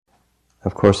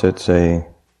Of course, it's actually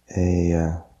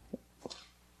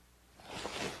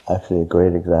a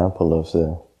great example of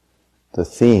the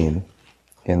theme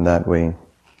in that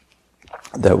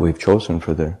we've chosen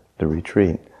for the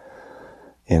retreat.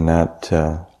 In that,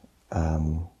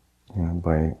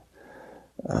 by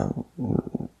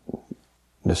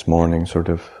this morning, sort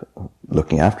of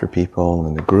looking after people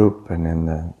in the group and in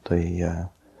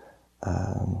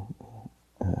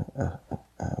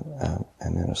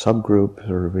and in a subgroup,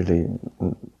 sort of really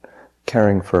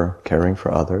caring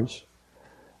for others,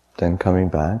 then coming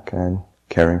back and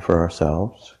caring for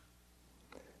ourselves,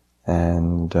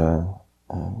 and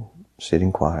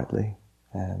sitting quietly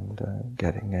and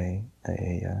getting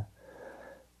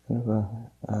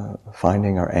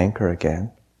finding our anchor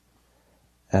again,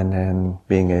 and then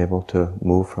being able to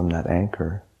move from that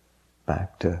anchor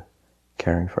back to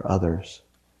caring for others.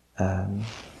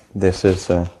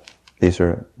 These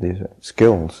are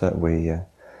skills that we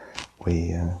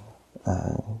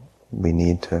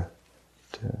need to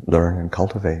learn and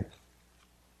cultivate.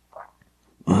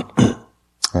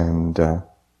 And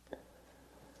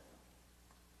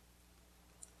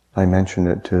I mentioned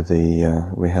it to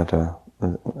we had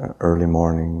early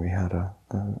morning, we had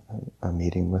a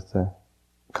meeting with the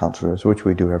counselors, which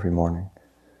we do every morning.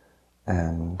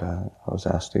 And I was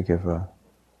asked to give a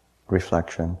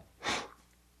reflection.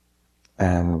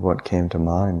 And what came to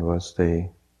mind was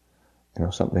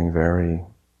something very,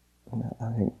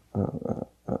 I think,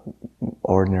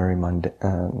 ordinary,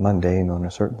 mundane on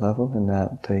a certain level, in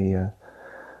that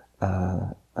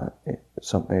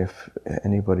something, if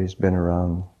anybody's been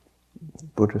around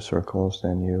Buddhist circles,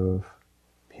 then you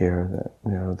hear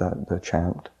that the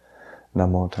chant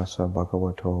Namo Tassa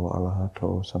Bhagavato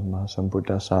Arahato Samma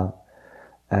Sambuddhassa,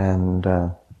 and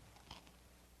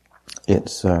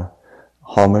it's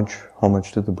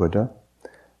homage to the Buddha,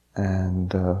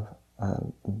 and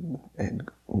it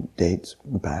dates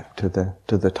back to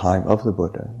the time of the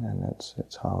Buddha, and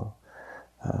it's how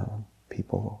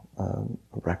people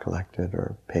recollected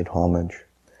or paid homage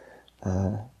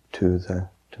to the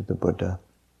Buddha.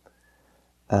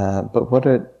 But what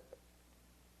it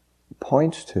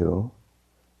points to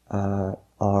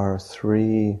are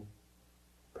three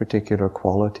particular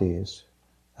qualities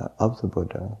of the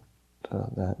Buddha,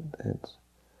 that it's.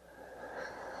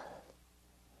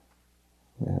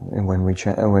 And when we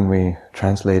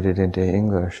translate it into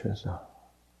English, as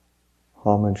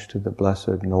homage to the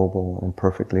blessed, noble, and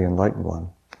perfectly enlightened one.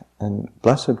 And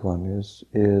blessed one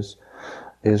is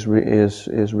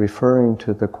referring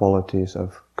to the qualities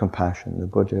of compassion. The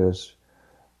Buddha is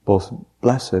both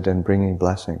blessed and bringing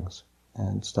blessings,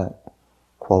 and it's that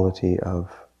quality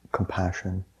of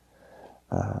compassion.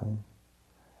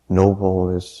 Noble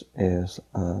is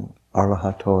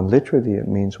arahato, and literally it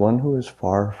means one who is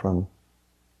far from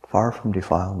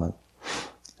defilement,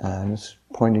 and it's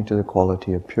pointing to the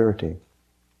quality of purity.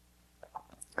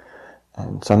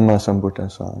 And Samma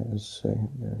Sambuddhassa is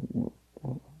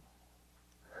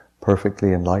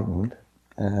perfectly enlightened,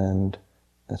 and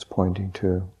it's pointing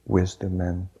to wisdom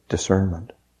and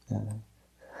discernment.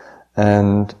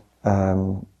 And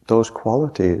those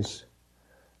qualities,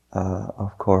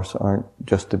 of course, aren't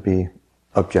just to be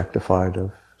objectified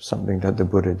of something that the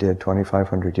Buddha did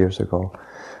 2,500 years ago,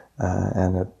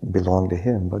 and it belonged to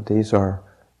him, but these are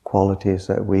qualities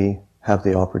that we have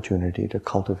the opportunity to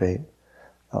cultivate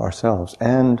ourselves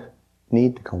and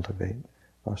need to cultivate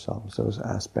ourselves, those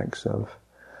aspects of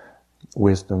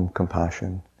wisdom,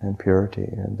 compassion, and purity,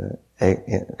 and the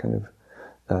kind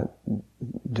of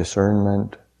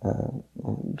discernment,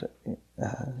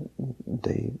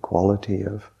 the quality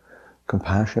of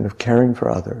compassion, of caring for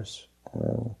others,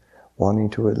 wanting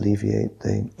to alleviate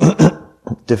the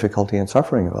difficulty and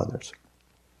suffering of others,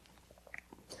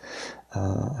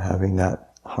 having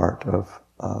that heart of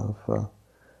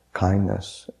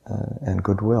kindness and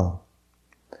goodwill,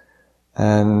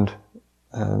 and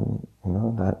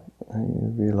that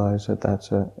you realize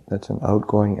that's an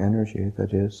outgoing energy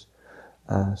that is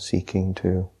seeking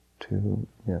to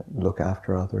look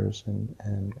after others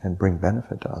and bring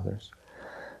benefit to others.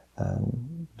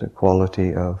 The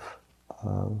quality of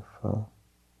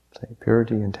say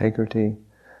purity, integrity,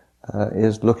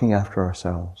 is looking after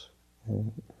ourselves,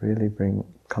 and really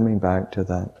coming back to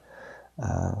that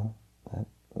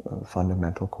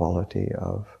fundamental quality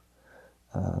of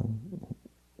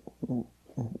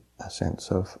a sense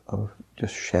of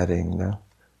just shedding the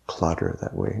clutter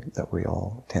that we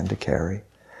all tend to carry,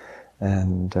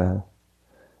 and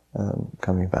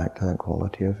coming back to that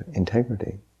quality of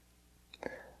integrity.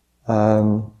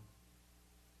 So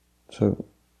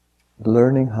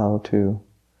learning how to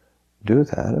do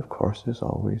that, of course, it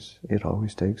always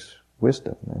takes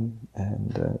wisdom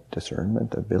and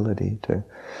discernment, ability to,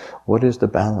 what is the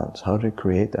balance? How to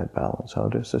create that balance? How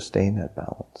to sustain that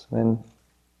balance? And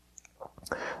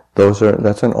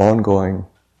that's an ongoing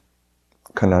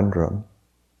conundrum,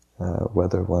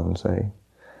 whether one's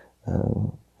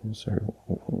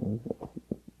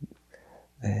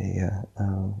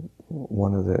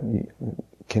one of the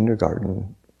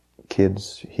kindergarten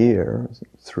kids here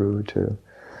through to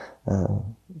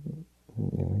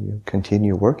you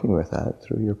continue working with that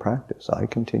through your practice. I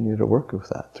continue to work with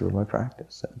that through my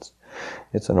practice.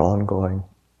 It's an ongoing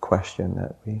question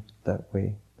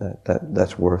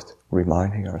that's worth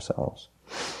reminding ourselves,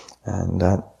 and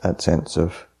that sense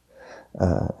of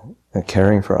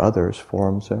caring for others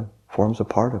forms a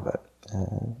part of it,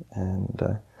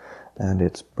 and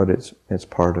it's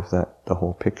part of the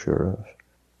whole picture of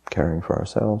caring for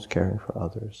ourselves, caring for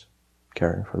others,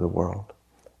 caring for the world.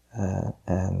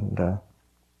 The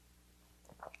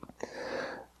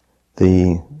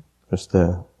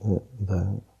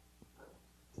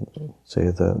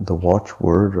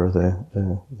watchword or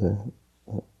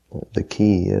the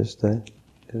key is that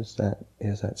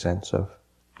sense of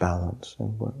balance,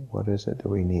 and what is it that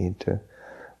we need to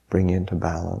bring into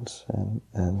balance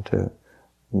and to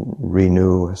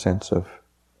renew a sense of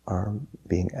our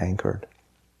being anchored.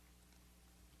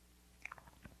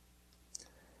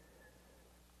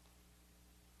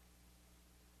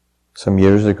 Some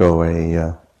years ago,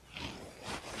 there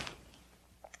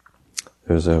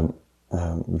was a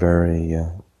very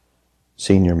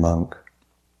senior monk.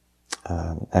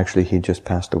 Actually, he just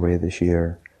passed away this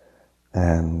year,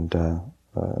 and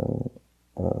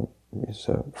he's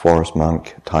a forest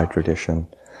monk, Thai tradition,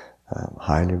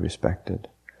 highly respected.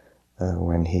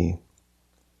 When he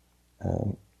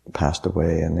passed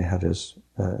away, and they had his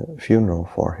funeral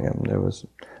for him, there was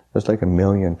like 1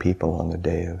 million people on the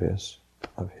day of his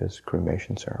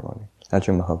cremation ceremony.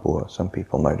 Ajahn, some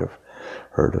people might have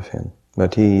heard of him.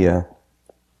 But he,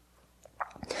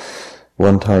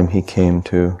 one time he came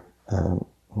to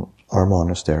our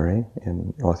monastery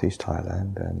in northeast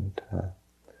Thailand and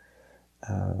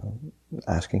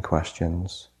asking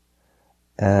questions.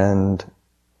 And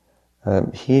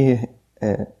he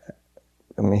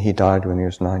died when he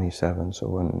was 97, so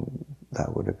when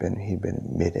that would have been, he'd been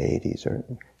mid-80s, or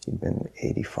he'd been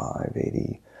 85,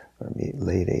 80, or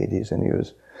late 80s, and he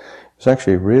was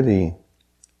actually really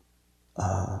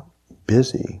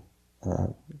busy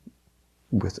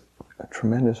with a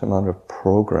tremendous amount of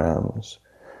programs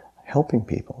helping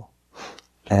people.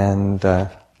 And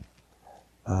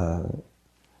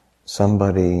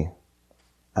somebody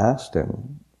asked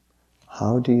him,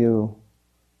 how do you,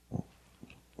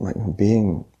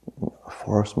 being a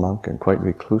forest monk and quite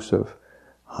reclusive,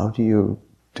 how do you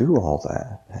do all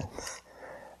that?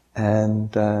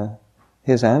 And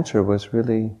his answer was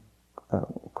really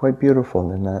quite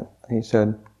beautiful in that he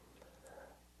said,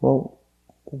 well,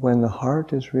 when the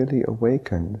heart is really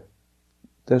awakened,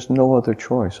 there's no other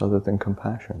choice other than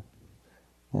compassion.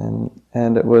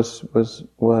 And it was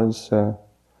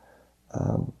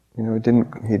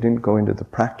he didn't go into the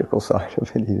practical side of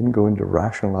it. He didn't go into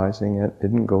rationalizing it.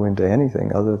 Didn't go into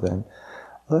anything other than,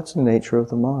 well, that's the nature of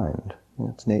the mind.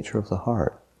 That's the nature of the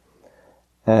heart.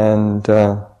 And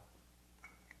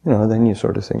then you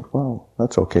sort of think, well,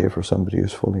 that's okay for somebody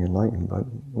who's fully enlightened, but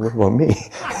what about me?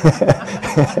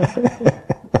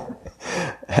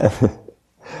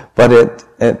 But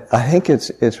I think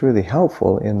it's really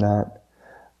helpful in that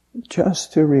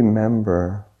just to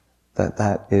remember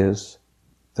that is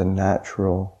the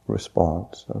natural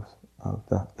response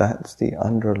that's the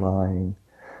underlying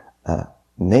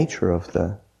nature of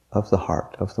the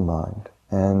heart, of the mind.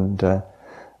 And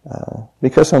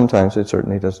because sometimes it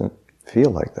certainly doesn't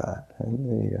feel like that.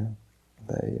 And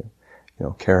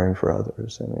caring for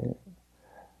others.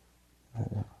 I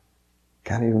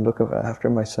can't even look after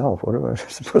myself. What am I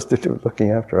supposed to do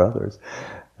looking after others?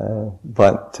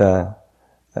 But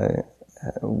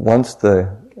once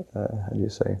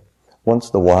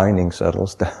once the whining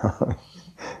settles down,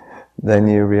 then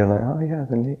you realize, oh yeah,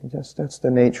 that's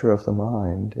the nature of the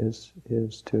mind, is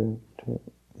to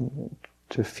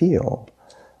feel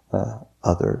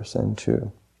others and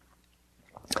to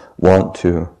want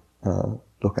to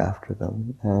look after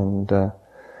them, and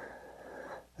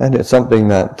it's something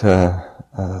that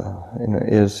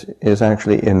is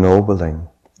actually ennobling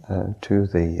to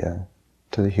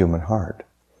the human heart.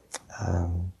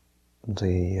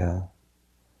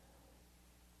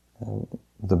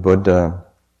 The Buddha,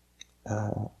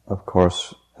 of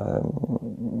course,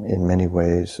 in many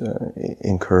ways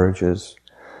encourages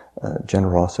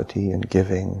generosity and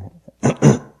giving,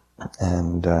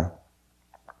 and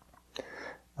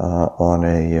on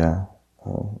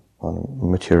on a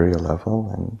material level,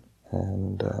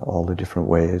 and all the different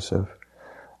ways of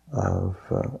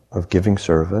giving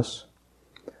service.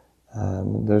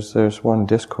 There's one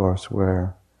discourse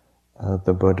where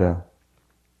the Buddha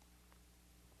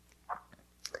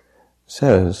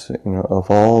says,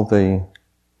 of all the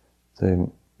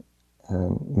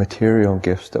material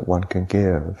gifts that one can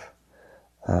give,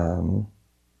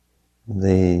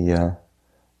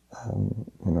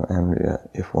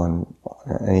 if one,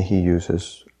 and he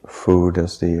uses food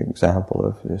as the example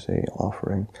of, say,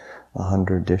 offering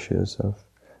 100 dishes of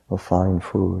fine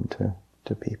food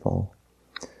to people,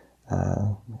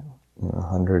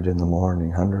 100 in the morning,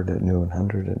 100 at noon,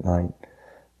 100 at night.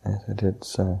 And that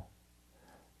it's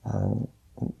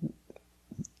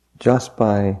just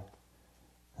by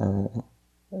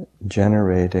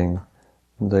generating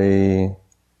the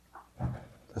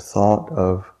thought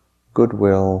of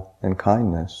goodwill and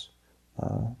kindness,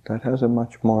 that has a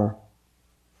much more,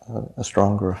 a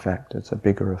stronger effect. It's a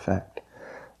bigger effect.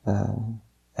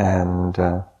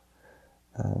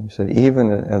 So even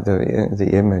the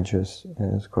image is,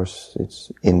 of course,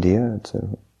 it's India, it's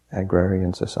an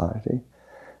agrarian society,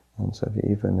 and so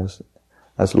even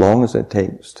as long as it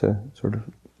takes to sort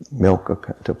of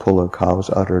to pull a cow's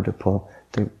udder, to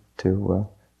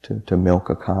milk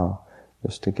a cow,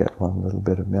 just to get one little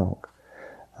bit of milk,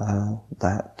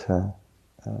 that's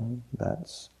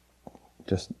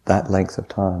just that length of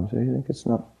time. So you think it's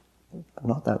not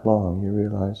that long. You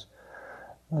realize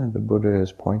the Buddha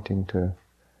is pointing to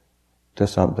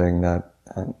something that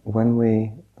when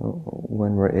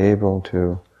we're able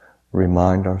to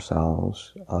remind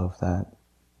ourselves of that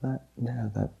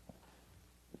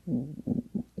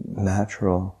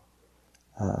natural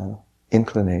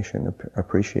inclination,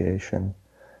 appreciation,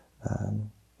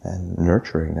 and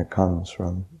nurturing that comes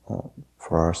from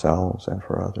for ourselves and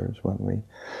for others, when we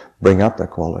bring up the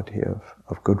quality of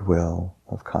goodwill,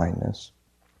 of kindness,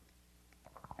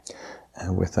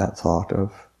 and with that thought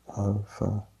of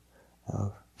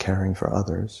caring for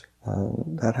others,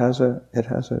 it has a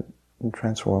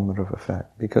transformative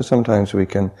effect. Because sometimes we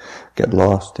can get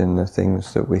lost in the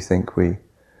things that we think we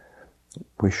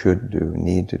should do,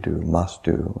 need to do, must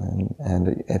do,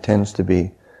 and it tends to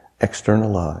be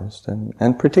externalized,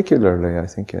 and particularly I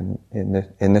think in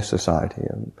this society,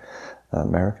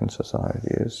 American society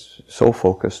is so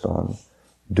focused on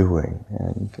doing,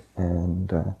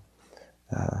 and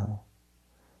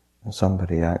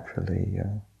somebody actually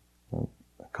a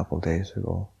couple of days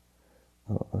ago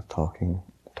was talking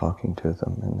to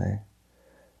them, and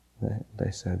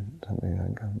they said something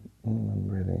like, I'm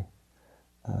really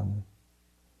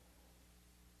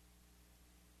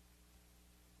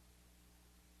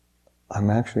I'm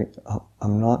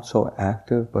not so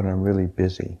active, but I'm really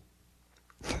busy.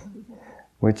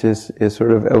 Which is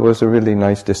sort of, it was a really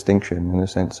nice distinction in the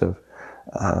sense of,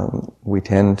 we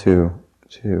tend to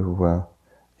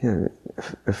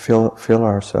fill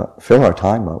our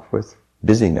time up with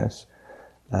busyness,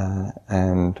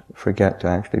 and forget to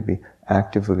actually be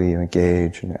actively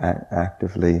engaged and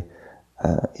actively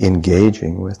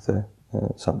engaging with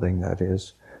something that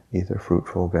is either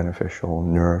fruitful, beneficial,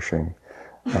 nourishing,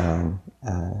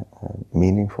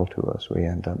 meaningful to us. We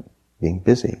end up being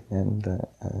busy, and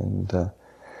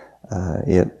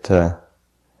it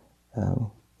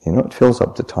fills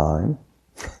up the time,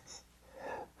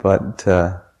 but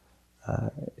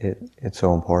it's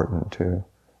so important to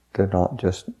not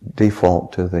just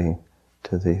default to the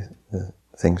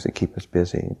things that keep us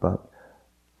busy, but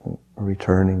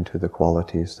returning to the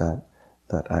qualities that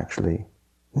actually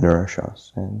nourish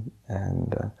us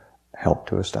and help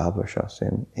to establish us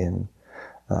in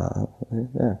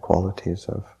qualities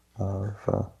of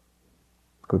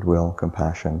goodwill,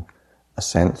 compassion, a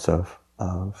sense of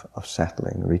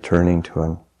settling, returning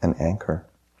to an anchor.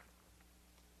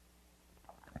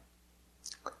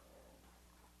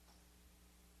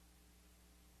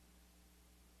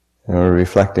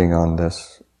 Reflecting on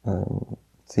this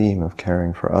theme of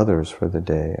caring for others for the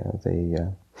day,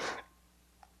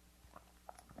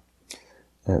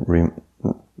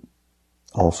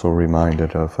 also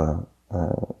reminded of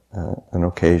an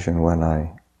occasion when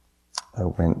I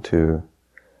went to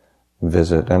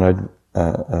visit a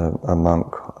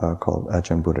monk called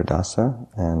Ajahn Buddhadasa,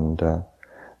 and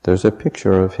there's a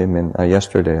picture of him in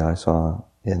yesterday I saw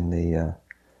in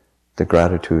the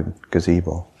gratitude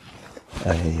gazebo.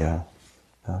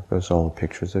 There's all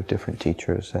pictures of different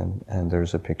teachers, and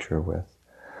there's a picture with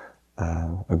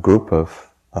a group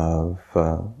of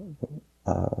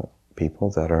people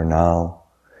that are now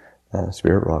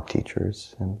Spirit Rock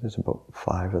teachers, and there's about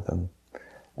 5 of them,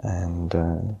 and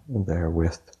they're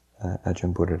with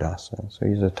Ajahn Buddhadasa. So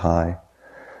he's a Thai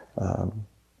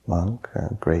monk,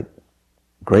 a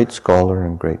great scholar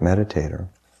and great meditator.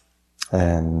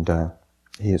 And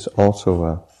he is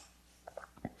also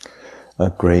a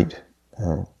great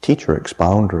teacher,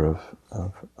 expounder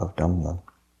of Dhamma.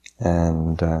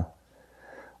 And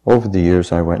over the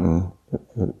years I went and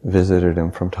visited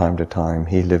him from time to time.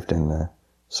 He lived in the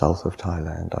south of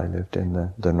Thailand. I lived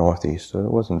in the northeast, so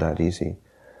it wasn't that easy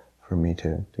for me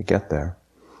to get there.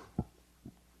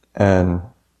 And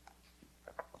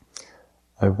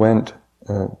I went,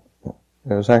 it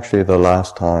was actually the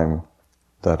last time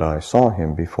that I saw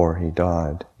him before he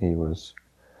died. He was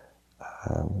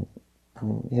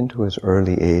into his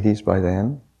early 80s by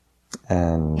then,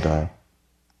 and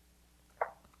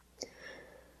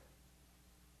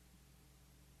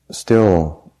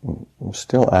still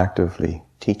actively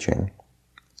teaching,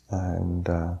 and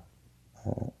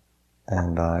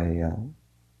I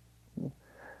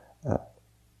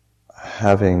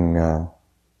having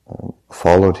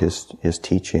followed his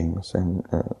teachings and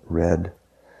read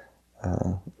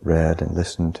and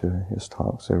listened to his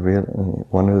talks.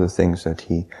 One of the things that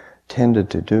he tended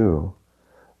to do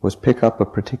was pick up a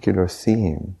particular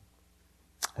theme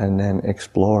and then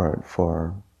explore it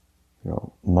for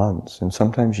months and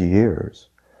sometimes years,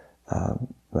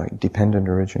 like dependent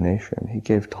origination. He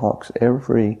gave talks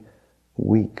every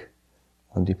week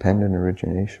on dependent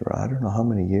origination for I don't know how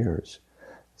many years,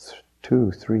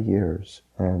 2-3 years,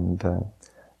 and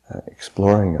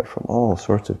exploring it from all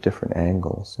sorts of different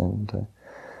angles. And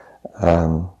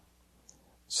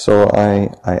so I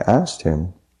asked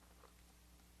him,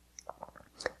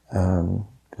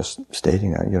 just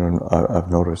stating that, I've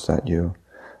noticed that you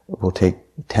will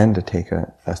tend to take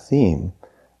a theme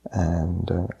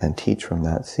and teach from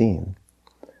that theme.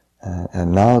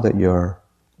 And now that you're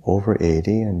over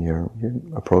 80 and you're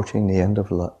approaching the end of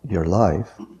your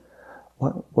life,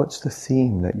 what's the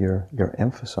theme that you're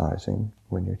emphasizing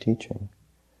when you're teaching?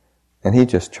 And he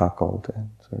just chuckled and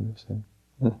sort of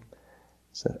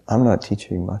said, I'm not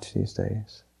teaching much these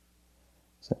days.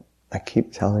 He said, I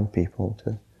keep telling people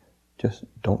to just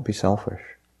don't be selfish.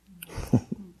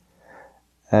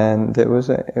 And it was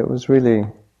really,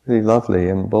 really lovely,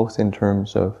 and both in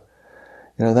terms of,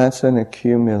 that's an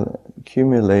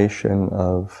accumulation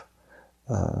of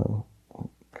kind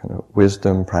of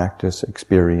wisdom, practice,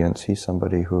 experience. He's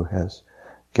somebody who has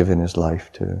given his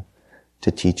life to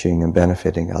teaching and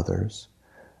benefiting others,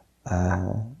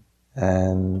 and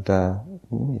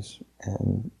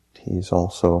he's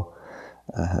also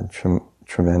had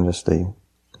tremendously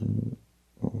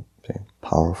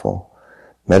powerful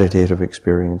meditative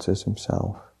experiences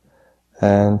himself.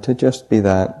 And to just be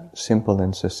that simple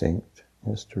and succinct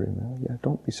is to remember,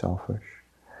 don't be selfish.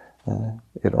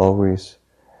 It always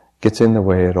gets in the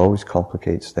way, it always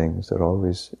complicates things, it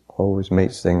always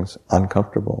makes things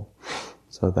uncomfortable.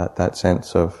 So that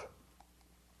sense of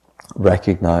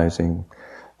recognizing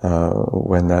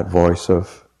when that voice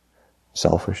of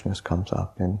selfishness comes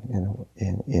up in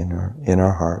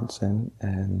our hearts, and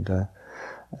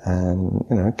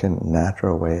it can natter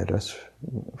away at us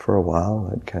for a while.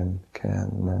 It can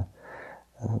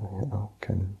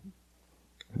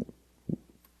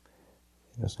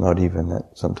it's not even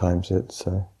that. Sometimes it's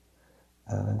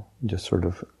just sort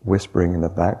of whispering in the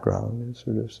background. It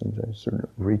sometimes sort of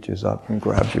reaches up and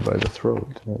grabs you by the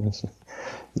throat.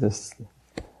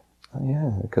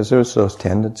 Because there's those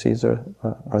tendencies are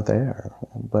there,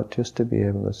 but just to be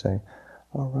able to say,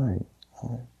 all right,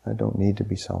 I don't need to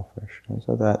be selfish. And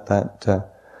so that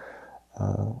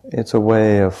it's a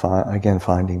way of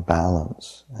finding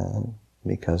balance,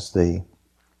 because the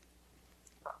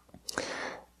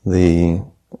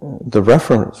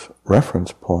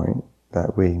reference point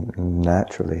that we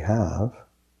naturally have,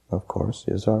 of course,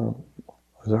 is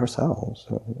ourselves,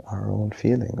 our own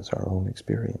feelings, our own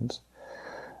experience.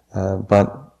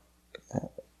 But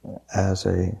as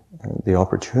the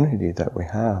opportunity that we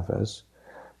have as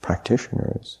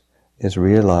practitioners is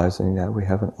realizing that we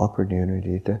have an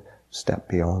opportunity to step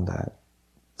beyond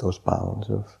those bounds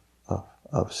of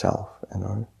self and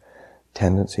our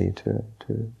tendency to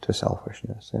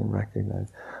selfishness, and recognize,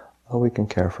 we can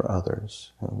care for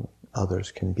others.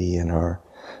 Others can be in our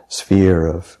sphere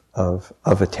of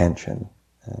attention,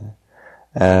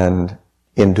 and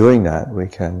in doing that, we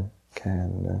can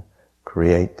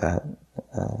create that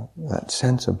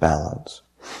sense of balance.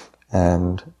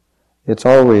 And it's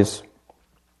always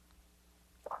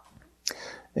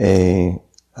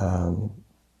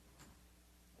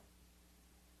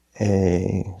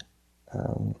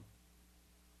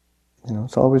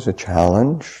it's always a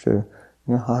challenge to,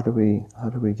 how do we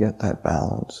get that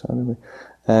balance?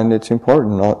 And it's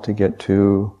important not to get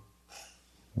too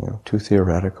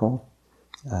theoretical.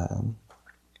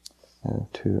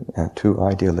 too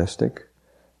idealistic.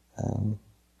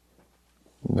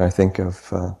 I think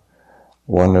of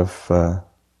one of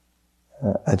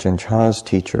Ajahn Chah's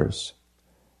teachers.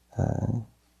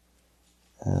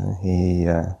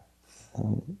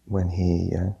 When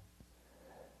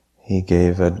he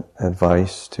gave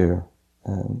advice to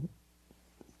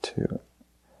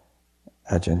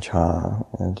Ajahn Chah,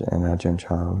 and Ajahn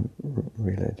Chah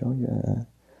relayed, "Oh yeah,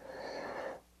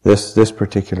 this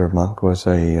particular monk was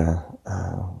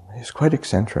he's quite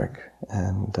eccentric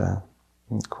and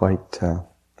quite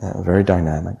very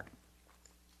dynamic."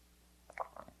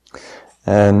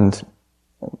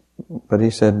 But he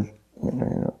said,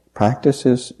 practice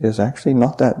is actually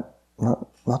not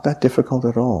that difficult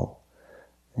at all.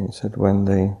 And he said, when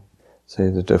they say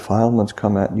the defilements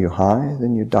come at you high,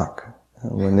 then you duck.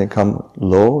 When they come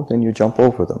low, then you jump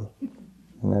over them.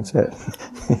 And that's it.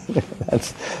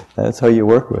 that's how you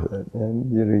work with it.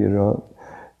 And you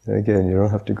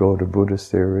don't have to go to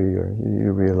Buddhist theory, or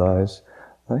you realize,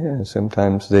 oh yeah,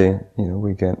 sometimes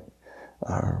we get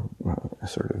our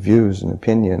sort of views and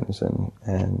opinions, and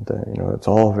it's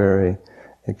all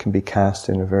it can be cast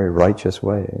in a very righteous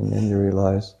way, and then you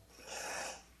realize,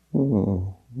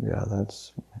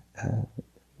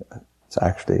 it's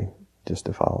actually just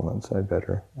defilements. I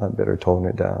better tone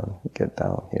it down, get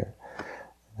down here,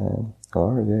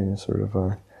 or sort of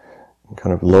our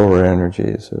kind of lower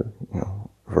energies of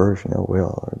aversion, ill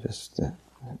will, or just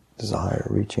desire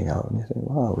reaching out, and you think,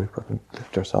 wow, we've got to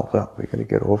lift ourselves up. We've got to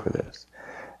get over this.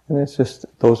 And it's just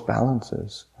those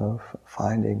balances of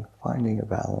finding a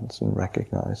balance and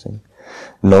recognizing,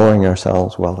 knowing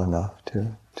ourselves well enough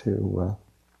to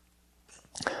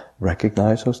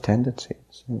recognize those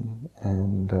tendencies,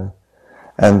 and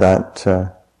that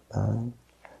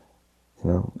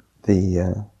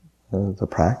the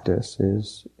practice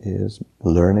is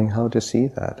learning how to see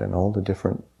that in all the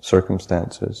different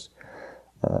circumstances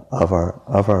of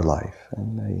our life,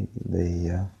 and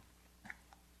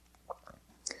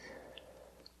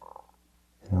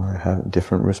I have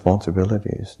different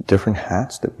responsibilities, different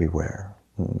hats that we wear,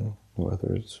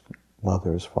 whether it's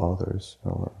mothers, fathers,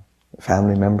 or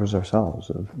family members ourselves,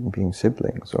 of being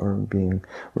siblings, or being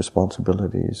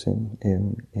responsibilities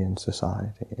in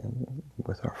society and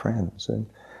with our friends, and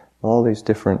all these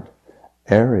different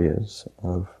areas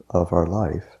of our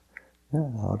life. Yeah,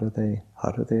 how do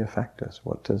they affect us?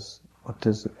 What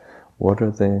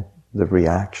are the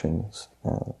reactions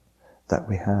that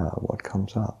we have? What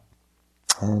comes up?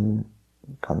 And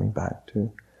coming back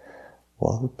to,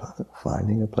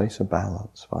 finding a place of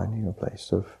balance, finding a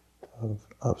place of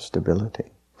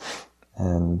stability,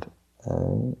 and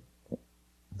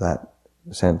that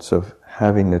sense of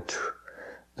having the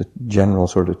general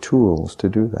sort of tools to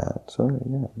do that.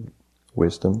 So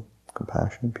wisdom,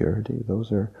 compassion, purity,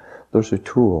 those are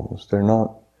tools. They're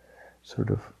not sort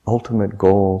of ultimate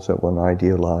goals that one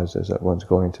idealizes that one's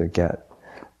going to get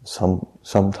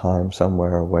sometime,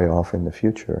 somewhere, way off in the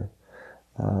future.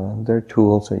 They're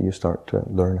tools that you start to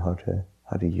learn how to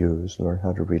use, learn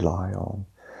how to rely on.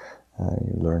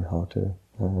 You learn how to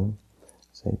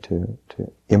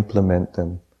to implement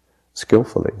them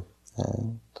skillfully,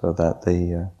 so that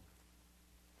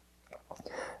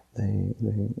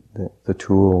the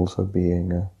tools of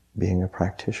being a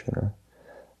practitioner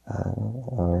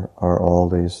are all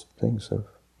these things of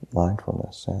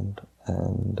mindfulness and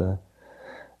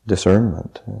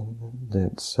discernment.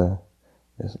 It's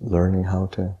learning how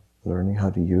to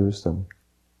use them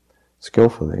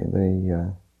skillfully.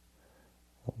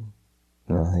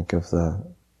 I think of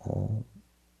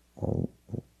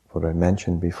what I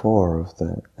mentioned before of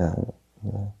the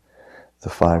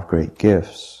five great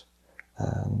gifts.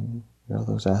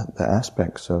 Those the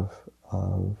aspects of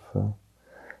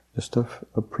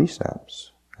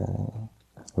precepts,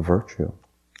 virtue.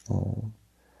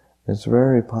 It's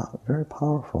very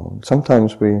powerful.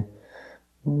 Sometimes we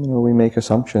make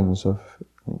assumptions of,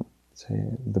 say,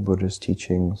 the Buddha's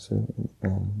teachings,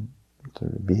 and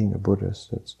being a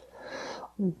Buddhist. It's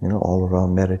all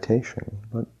around meditation,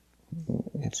 but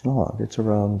it's not. It's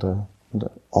around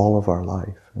all of our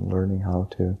life, and learning how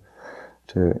to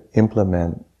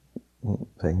implement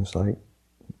things like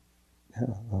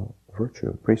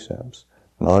virtue, precepts,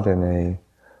 not in a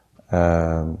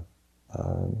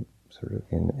sort of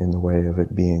in the way of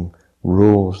it being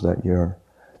rules that you're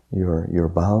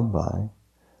bound by,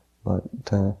 but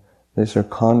these are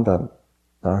conduct.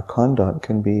 Our conduct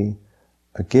can be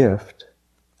a gift,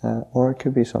 or it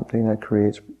could be something that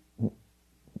creates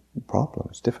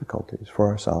problems, difficulties for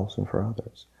ourselves and for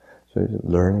others. So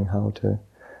learning how to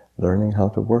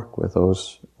work with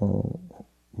those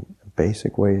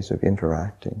basic ways of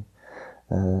interacting,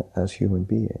 as human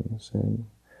beings, and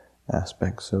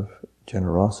aspects of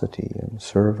generosity and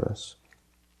service.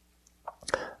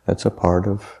 That's a part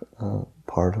of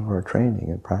our training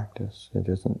and practice. It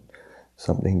isn't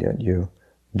something that you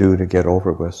do to get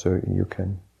over with, so you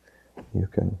can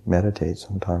meditate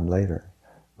sometime later.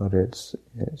 But it's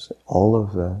all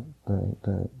of the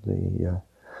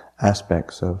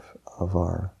aspects of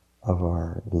our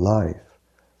life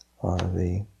are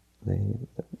the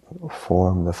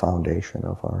form the foundation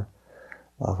of our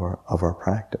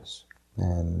practice,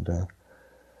 and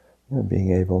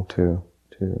being able to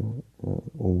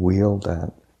wield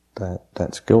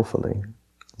that skillfully.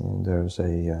 And there's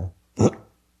a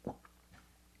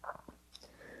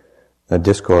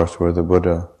discourse where the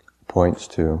Buddha points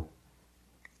to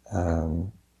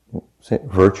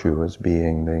virtue as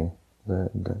being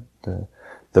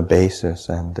the basis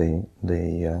and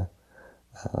the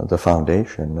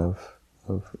foundation of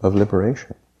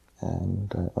liberation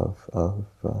and of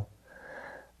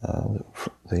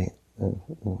the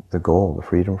goal, the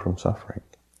freedom from suffering.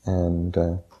 And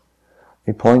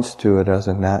he points to it as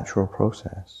a natural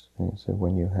process. And so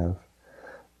when you're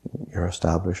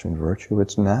established in virtue,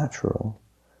 it's natural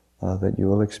that you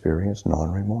will experience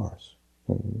non-remorse.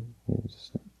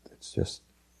 It's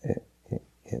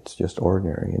just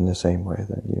ordinary, in the same way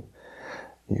that you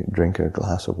drink a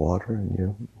glass of water and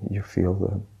you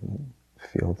feel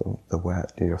the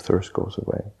wet, your thirst goes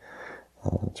away.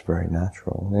 It's very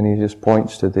natural. And he just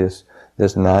points to this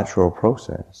natural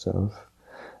process of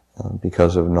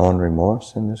because of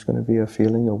non-remorse, and there's going to be a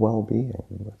feeling of well-being.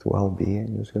 With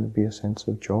well-being, there's going to be a sense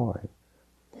of joy.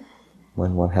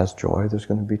 When one has joy, there's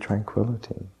going to be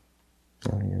tranquility.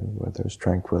 Where there's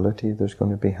tranquility, there's going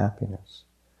to be happiness.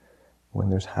 When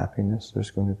there's happiness,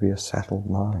 there's going to be a settled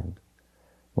mind.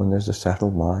 When there's a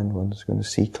settled mind, one's going to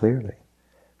see clearly.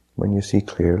 When you see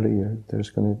clearly,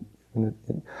 the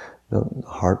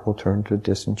heart will turn to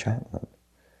disenchantment.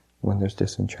 When there's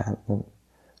disenchantment,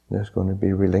 there's going to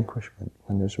be relinquishment.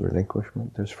 When there's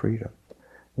relinquishment, there's freedom.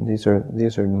 And these are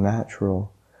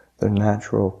natural. They're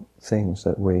natural things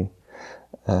that we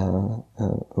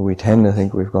tend to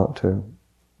think we've got to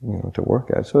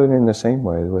work at. So in the same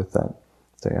way with that,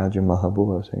 say Ajahn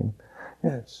Mahabua saying,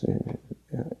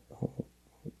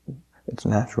 it's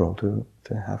natural to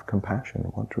have compassion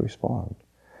and want to respond.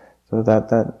 So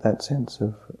that sense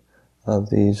of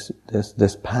this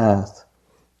path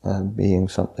being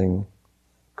something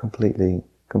completely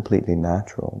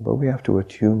natural, but we have to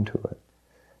attune to it,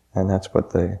 and that's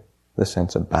what the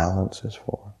sense of balance is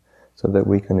for, so that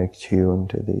we can attune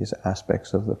to these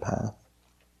aspects of the path.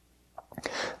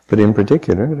 But in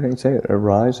particular, like I say, it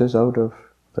arises out of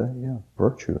the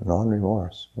virtue,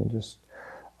 non-remorse, and just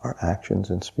our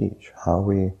actions and speech, how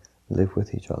we live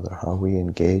with each other, how we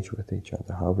engage with each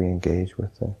other, how we engage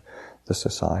with the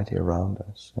society around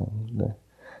us and the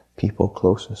people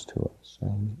closest to us.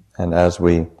 And as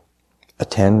we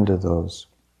attend to those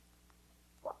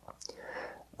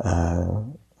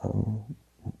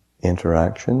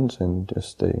interactions and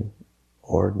just the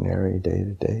ordinary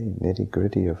day-to-day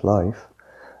nitty-gritty of life,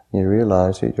 you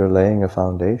realize that you're laying a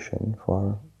foundation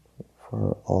for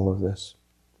all of this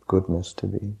goodness to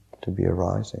be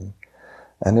arising,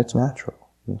 and it's natural.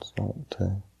 It's not.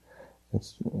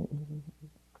 It's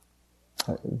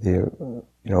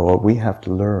what we have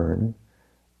to learn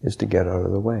is to get out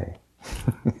of the way.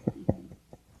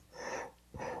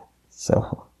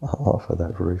 So I'll offer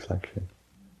that for reflection.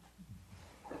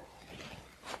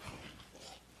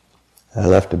 I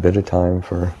left a bit of time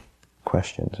for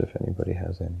questions if anybody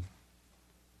has any.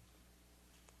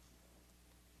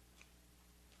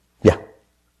 Yeah.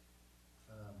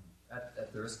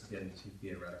 At the risk of getting too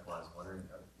theoretical, I was wondering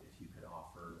if you could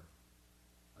offer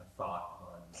a thought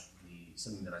on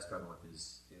something that I struggle with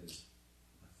is the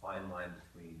fine line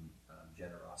between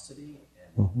generosity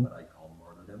and what I call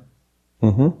martyrdom.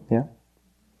 Mm-hmm. Yeah.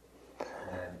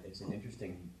 And it's an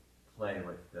interesting play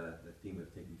with the theme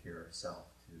of taking care of self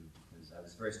too, because I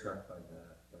was very struck by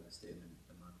the statement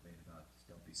the monk made about just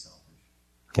don't be selfish.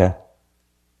 Yeah.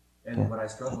 And what I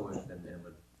struggle with and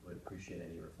would appreciate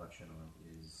any reflection on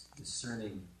is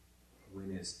discerning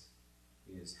when is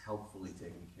helpfully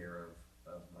taking care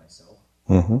of myself.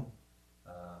 Mm-hmm.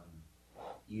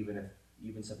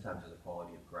 Even sometimes there's a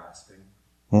quality of grasping.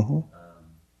 Mm-hmm.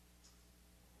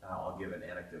 I'll give an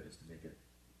anecdote just to make it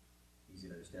easy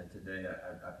to understand. Today,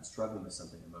 I've been struggling with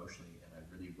something emotionally, and I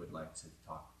really would like to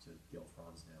talk to Gil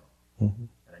Franz now. Mm-hmm.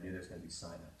 And I knew there was going to be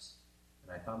sign-ups.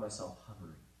 And I found myself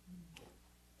hovering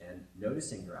and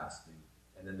noticing grasping,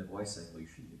 and then the voice saying, well, you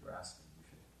shouldn't be grasping, you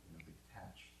should be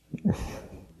detached. Other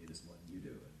people need this more than you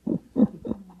do.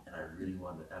 And I really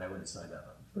wanted, and I went and signed up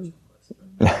on the first one.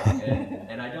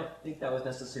 And I don't think that was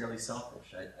necessarily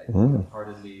selfish. I think part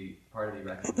of me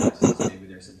recognizes maybe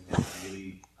there's something that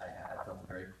really I felt a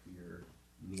very clear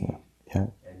need. Yeah.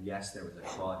 And yes, there was a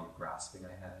quality of grasping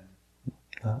I had.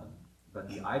 But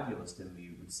the idealist in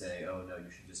me would say, oh no, you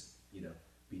should just,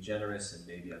 be generous, and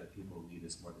maybe other people need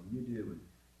this more than you do, and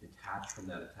detach from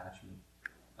that attachment,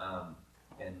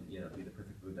 and be the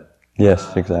perfect Buddha.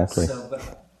 Yes, exactly.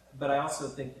 But I also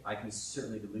think I can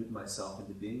certainly delude myself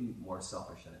into being more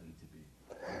selfish than I need to be.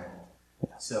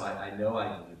 So I know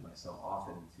I delude myself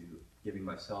often into giving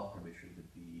myself permission to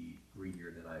be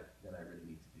greedier than I really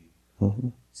need to be. Mm-hmm.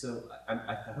 So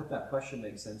I hope that question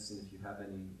makes sense, and if you have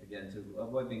any, again, to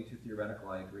avoid being too theoretical,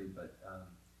 I agree, but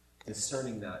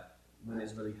discerning that when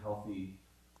is really healthy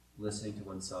listening to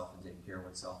oneself and taking care of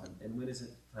oneself, and when is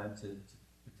it time to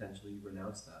potentially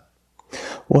renounce that?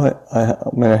 Well,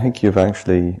 I think you've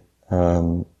actually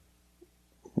kind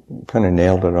of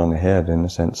nailed it on the head in the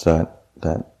sense that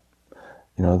there's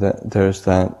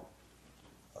that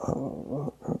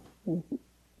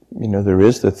there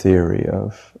is the theory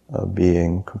of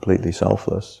being completely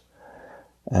selfless,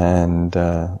 and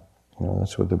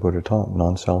that's what the Buddha taught,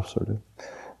 non-self sort of.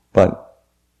 But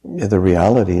the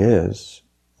reality is,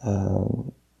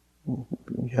 we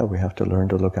have to learn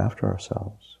to look after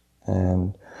ourselves,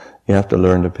 and you have to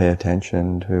learn to pay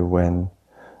attention to when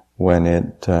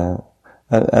it, and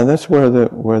that's where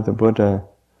the Buddha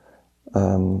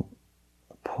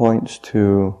points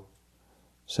to,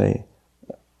 say,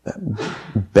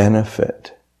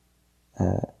 benefit,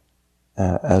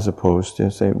 as opposed to,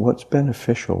 say, what's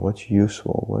beneficial, what's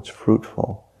useful, what's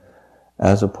fruitful,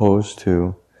 as opposed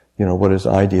to, what is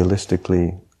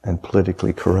idealistically and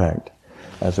politically correct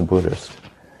as a Buddhist.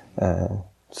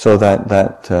 So that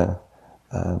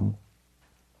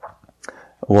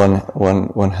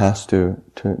one has to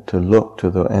look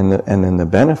to and then the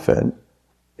benefit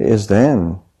is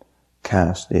then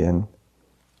cast in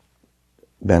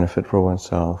benefit for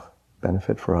oneself,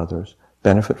 benefit for others,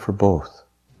 benefit for both,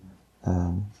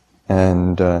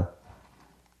 and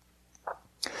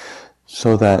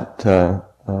so that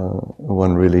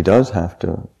one really does have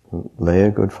to lay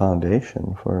a good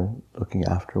foundation for looking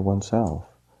after oneself,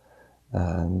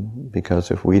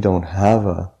 because if we don't have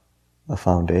a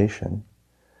foundation,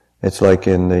 it's like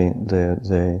in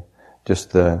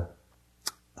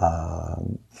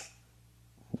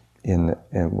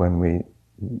when we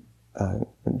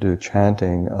do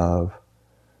chanting of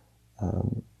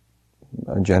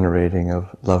generating of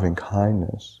loving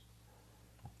kindness,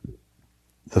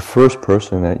 the first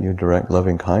person that you direct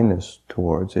loving kindness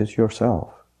towards is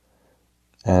yourself.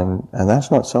 And that's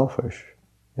not selfish.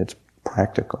 It's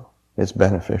practical. It's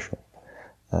beneficial.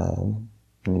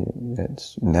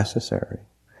 It's necessary,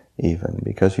 even,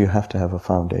 because you have to have a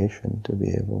foundation to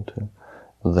be able to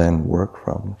then work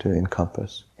from, to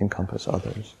encompass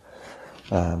others.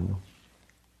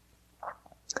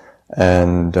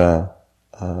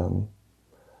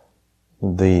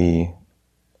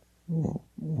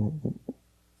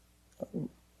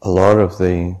 A lot of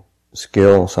the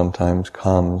skill sometimes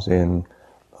comes in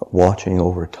watching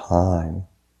over time,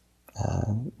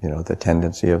 the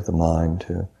tendency of the mind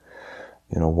to,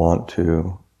 want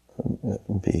to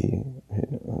be,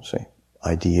 say,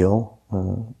 ideal,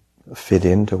 fit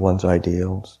into one's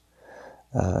ideals,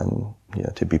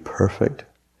 to be perfect.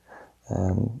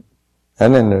 And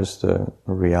then there's the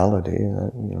reality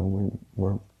that,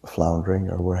 we're floundering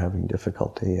or we're having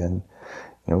difficulty, and,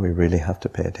 we really have to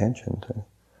pay attention to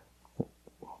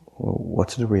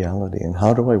what's the reality and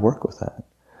how do I work with that?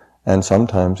 And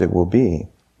sometimes it will be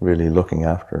really looking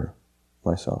after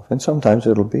myself, and sometimes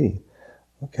it'll be,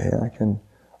 okay, I can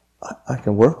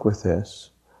work with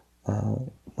this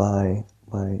by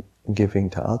giving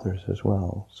to others as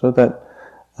well. So that,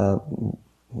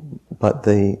 but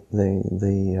the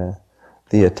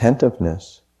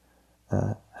attentiveness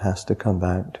has to come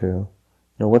back to,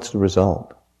 what's the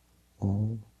result?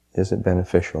 Is it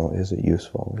beneficial? Is it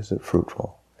useful? Is it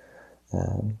fruitful?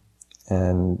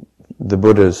 And the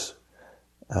Buddha's,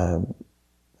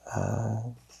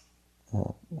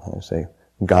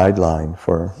 guideline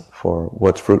for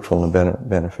what's fruitful and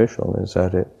beneficial is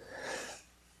that it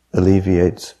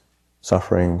alleviates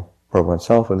suffering for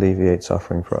oneself, alleviates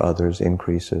suffering for others,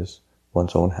 increases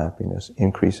one's own happiness,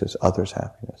 increases others'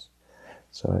 happiness.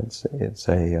 So it's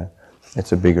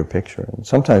a bigger picture. And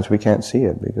sometimes we can't see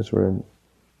it because we're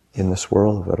in the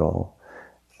swirl of it all.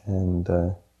 And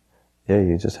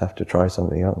you just have to try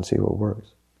something out and see what works.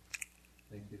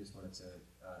 I think you just wanted to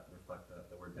reflect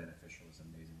the word beneficial is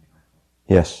amazingly helpful.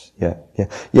 Yes, yeah.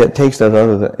 It takes that out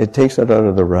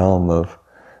of the realm of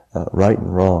right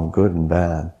and wrong, good and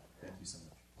bad. Thank you so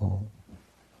much.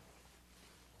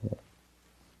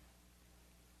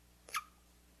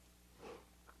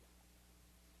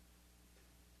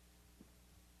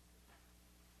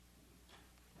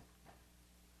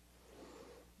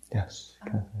 Yes. I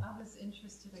was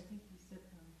interested, I think you said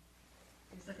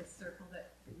there's like a circle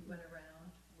that you went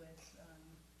around with, you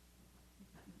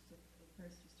said at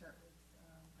first you start with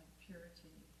like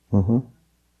purity, Mm-hmm. and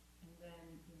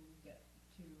then you get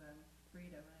to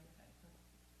freedom, and I thought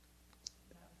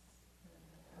that was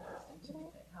interesting to me,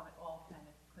 that how it all kind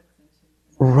of clicks into.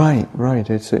 Right.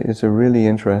 It's a really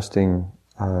interesting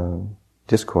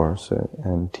discourse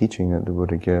and teaching that the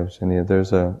Buddha gives, and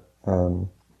there's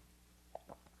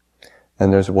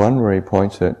and there's one where he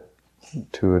points it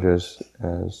to it as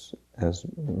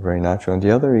very natural, and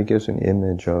the other he gives an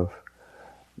image of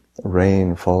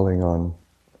rain falling on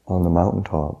the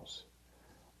mountaintops,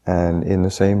 and in the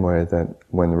same way that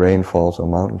when the rain falls on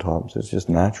mountaintops, it's just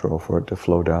natural for it to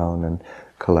flow down and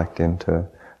collect into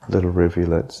little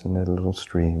rivulets and little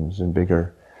streams and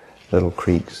bigger little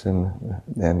creeks and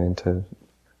into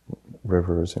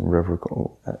rivers and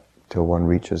till one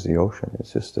reaches the ocean.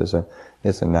 It's just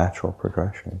it's a natural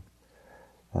progression.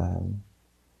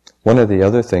 One of the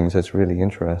other things that's really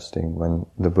interesting when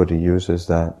the Buddha uses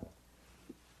that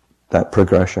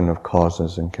progression of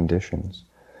causes and conditions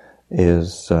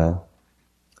is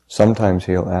sometimes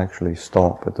he'll actually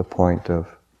stop at the point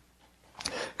of,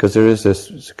 because there is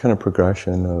this kind of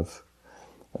progression of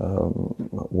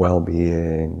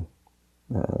well-being,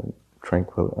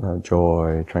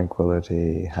 joy,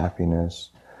 tranquility, happiness,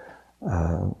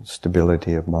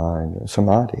 stability of mind,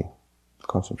 samadhi,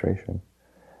 concentration.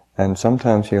 And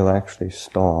sometimes he'll actually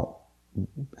stop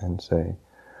and say,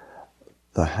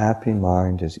 the happy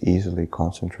mind is easily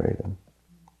concentrated.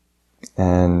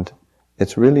 And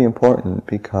it's really important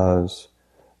because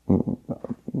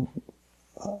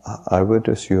I would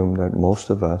assume that most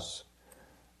of us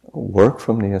work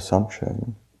from the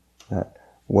assumption that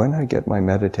when I get my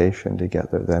meditation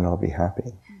together, then I'll be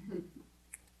happy.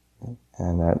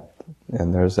 And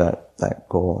there's that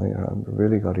goal, I've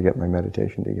really got to get my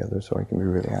meditation together so I can be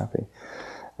really happy.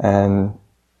 And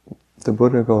the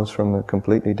Buddha goes from a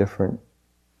completely different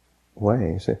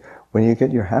way. So when you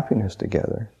get your happiness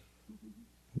together,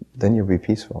 then you'll be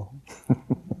peaceful.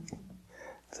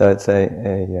 So it's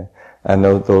and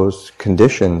those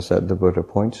conditions that the Buddha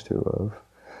points to of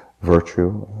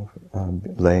virtue,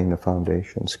 of laying the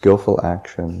foundation, skillful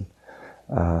action,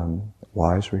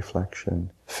 wise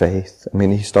reflection, faith. I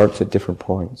mean, he starts at different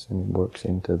points and works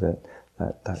into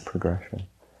that progression.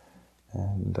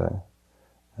 And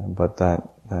but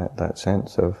that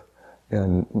sense of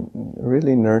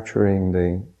really nurturing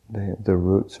the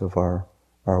roots of our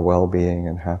well-being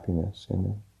and happiness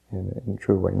in a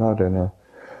true way, not in a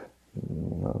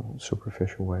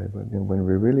superficial way, but when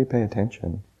we really pay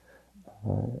attention,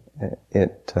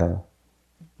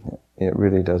 it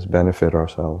really does benefit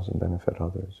ourselves and benefit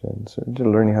others. And so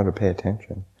learning how to pay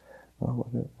attention,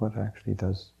 what actually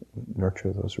does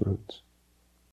nurture those roots.